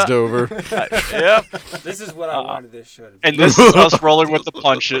glazed Yeah. over. Yep. This is what I wanted this show to be. And this is us rolling with the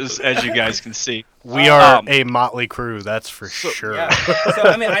punches, as you guys can see. We are Um, a motley crew, that's for sure. Yeah. So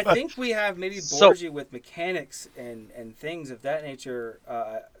I mean, I think we have maybe So- bored you with mechanics and things of that nature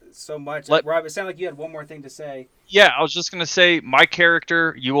so much. Let- Rob, it sounded like you had one more thing to say. Yeah, I was just gonna say my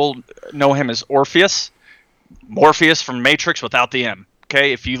character. You will know him as Orpheus, Morpheus from Matrix without the M.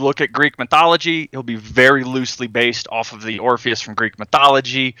 Okay, if you look at Greek mythology, he'll be very loosely based off of the Orpheus from Greek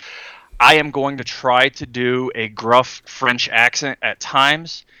mythology. I am going to try to do a gruff French accent at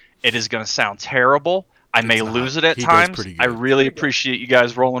times. It is going to sound terrible. I may It's not. lose it at He does times. pretty I good. really appreciate you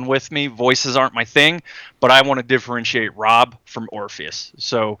guys rolling with me. Voices aren't my thing, but I want to differentiate Rob from Orpheus.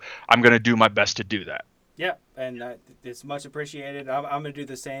 So I'm going to do my best to do that. Yeah, and it's much appreciated. I'm going to do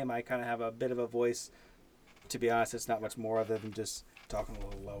the same. I kind of have a bit of a voice. To be honest, it's not much more other than just talking a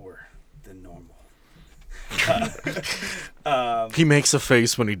little lower than normal. He makes a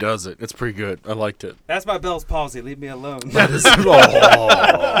face when he does it. It's pretty good. I liked it. That's my Bell's palsy. Leave me alone. That is.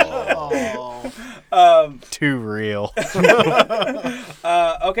 Too real.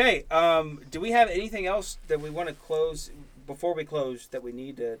 Okay. Do we have anything else that we want to close before we close that we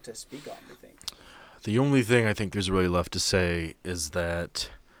need to speak on? We think. The only thing I think there's really left to say is that,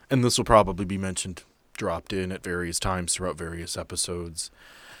 and this will probably be mentioned, dropped in at various times throughout various episodes,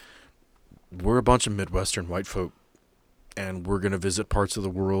 we're a bunch of Midwestern white folk, and we're going to visit parts of the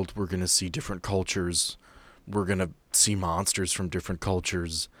world. We're going to see different cultures. We're going to see monsters from different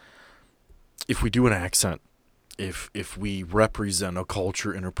cultures. If we do an accent, if we represent a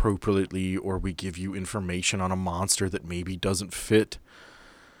culture inappropriately, or we give you information on a monster that maybe doesn't fit,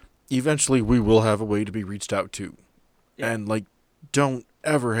 eventually we will have a way to be reached out to. Yeah. And don't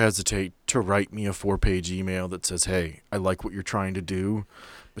ever hesitate to write me a 4-page email that says, hey, I like what you're trying to do,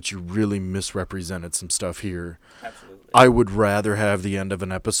 but you really misrepresented some stuff here. Absolutely. I would rather have the end of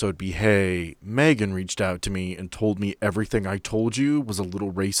an episode be, hey, Megan reached out to me and told me everything I told you was a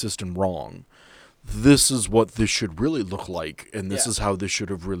little racist and wrong. This is what this should really look like, and this is how this should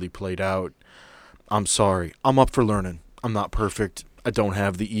have really played out. I'm sorry. I'm up for learning. I'm not perfect. I don't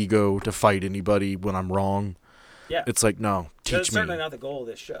have the ego to fight anybody when I'm wrong. Yeah. It's like, no, That's teach me. certainly not the goal of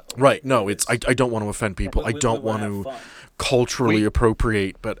this show. Right. No, it's I don't want to offend people. I don't want wanna to have fun. culturally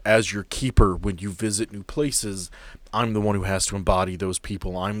appropriate, but as your keeper, when you visit new places, I'm the one who has to embody those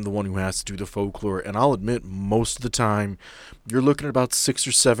people. I'm the one who has to do the folklore. And I'll admit, most of the time, you're looking at about 6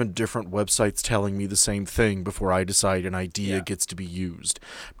 or 7 different websites telling me the same thing before I decide an idea gets to be used.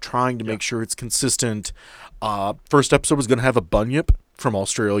 I'm trying to make sure it's consistent. First episode was going to have a bunyip from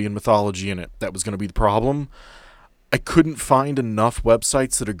Australian mythology in it. That was going to be the problem. I couldn't find enough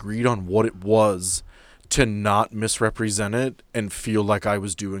websites that agreed on what it was to not misrepresent it and feel like I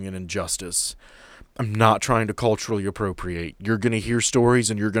was doing an injustice. I'm not trying to culturally appropriate. You're going to hear stories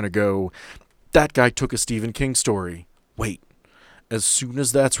and you're going to go, that guy took a Stephen King story. Wait. As soon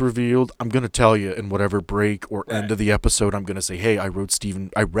as that's revealed, I'm going to tell you in whatever break or end of the episode, I'm going to say, hey, I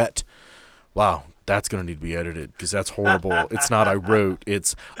read. Wow, that's going to need to be edited because that's horrible. It's not I wrote,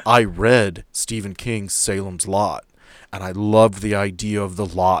 it's I read Stephen King's Salem's Lot. And I love the idea of the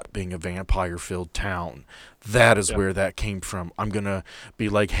lot being a vampire-filled town. That is where that came from. I'm going to be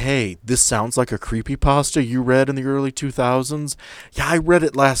like, hey, this sounds like a creepypasta you read in the early 2000s. Yeah, I read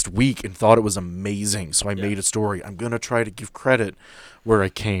it last week and thought it was amazing, so I made a story. I'm going to try to give credit where I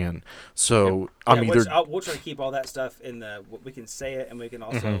can. So I'm either... We'll try to keep all that stuff in the... We can say it, and we can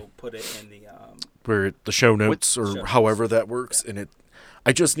also put it in the... where the show notes or however that works, and it...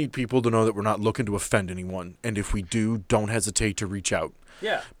 I just need people to know that we're not looking to offend anyone, and if we do, don't hesitate to reach out.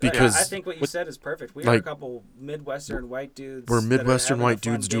 Yeah, because I think what you said is perfect. We are a couple Midwestern white dudes. We're Midwestern white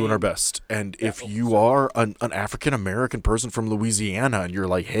dudes doing our best, and if you are an African American person from Louisiana and you're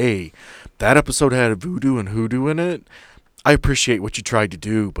like, hey, that episode had voodoo and hoodoo in it, I appreciate what you tried to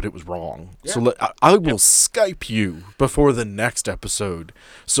do, but it was wrong. Yeah. So I will Skype you before the next episode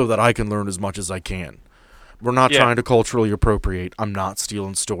so that I can learn as much as I can. We're not trying to culturally appropriate. I'm not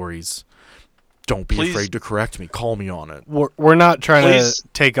stealing stories. Don't be afraid to correct me. Call me on it. We're not trying to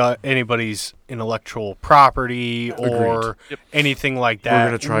take anybody's intellectual property or anything like that. We're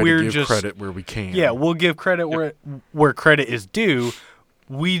going to try to give credit where we can. Yeah, we'll give credit where credit is due.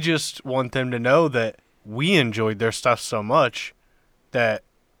 We just want them to know that we enjoyed their stuff so much that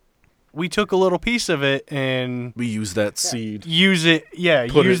we took a little piece of it and we use that seed. Use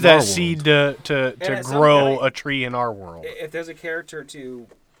that seed to grow a tree in our world. If there's a character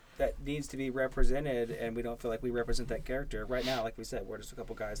that needs to be represented and we don't feel like we represent that character right now, like we said, we're just a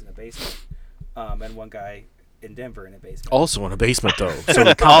couple guys in a basement, and one guy in Denver in a basement. Also in a basement though. So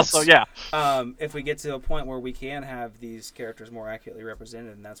if we get to a point where we can have these characters more accurately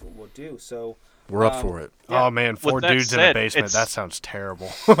represented, and that's what we'll do. So we're up for it. Yeah. Oh man, 4 dudes in a basement. That sounds terrible.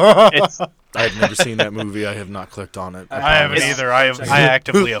 I've never seen that movie. I have not clicked on it. I haven't either. I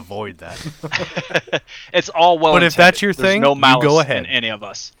actively avoid that. It's all well. But if that's your thing, no malice you go ahead. in any of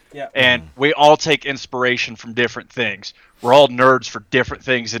us. Yeah. And we all take inspiration from different things. We're all nerds for different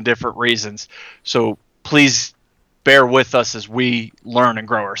things and different reasons. So please bear with us as we learn and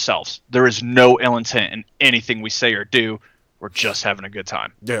grow ourselves. There is no ill intent in anything we say or do. We're just having a good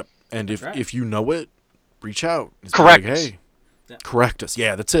time. Yeah. And if you know it, reach out. Correct us. Hey, correct us.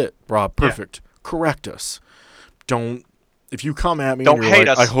 Yeah, that's it, Rob. Perfect. Yeah. Correct us. If you come at me and you're hate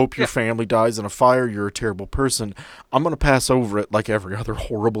like, us. I hope your family dies in a fire, you're a terrible person, I'm going to pass over it like every other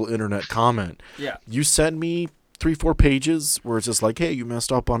horrible internet comment. Yeah. You send me 3-4 pages where it's just like, hey, you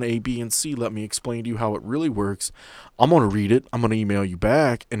messed up on A, B, and C. Let me explain to you how it really works. I'm going to read it. I'm going to email you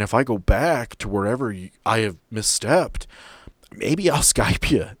back. And if I go back to wherever I have misstepped, maybe I'll Skype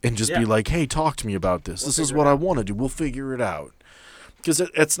you and just be like, hey, talk to me about this. This is what I want to do. We'll figure it out. Because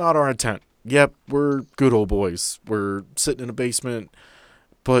it's not our intent. Yep, we're good old boys. We're sitting in a basement,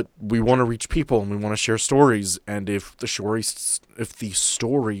 but we want to reach people and we want to share stories. And if the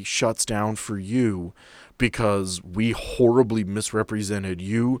story shuts down for you because we horribly misrepresented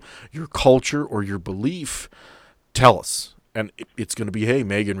you, your culture, or your belief, tell us. And it's going to be, hey,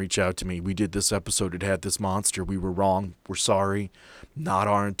 Megan, reach out to me. We did this episode. It had this monster. We were wrong. We're sorry. Not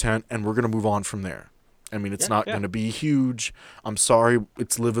our intent. And we're going to move on from there. I mean, it's not going to be huge. I'm sorry.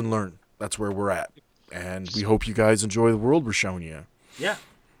 It's live and learn. That's where we're at. And we hope you guys enjoy the world we're showing you. Yeah.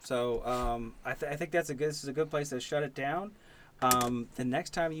 So I think this is a good place to shut it down. The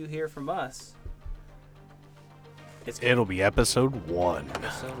next time you hear from us, it'll be episode 1.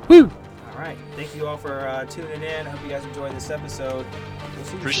 Woo! All right. Thank you all for tuning in. I hope you guys enjoyed this episode.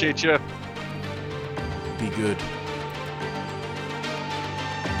 Appreciate you. Be good.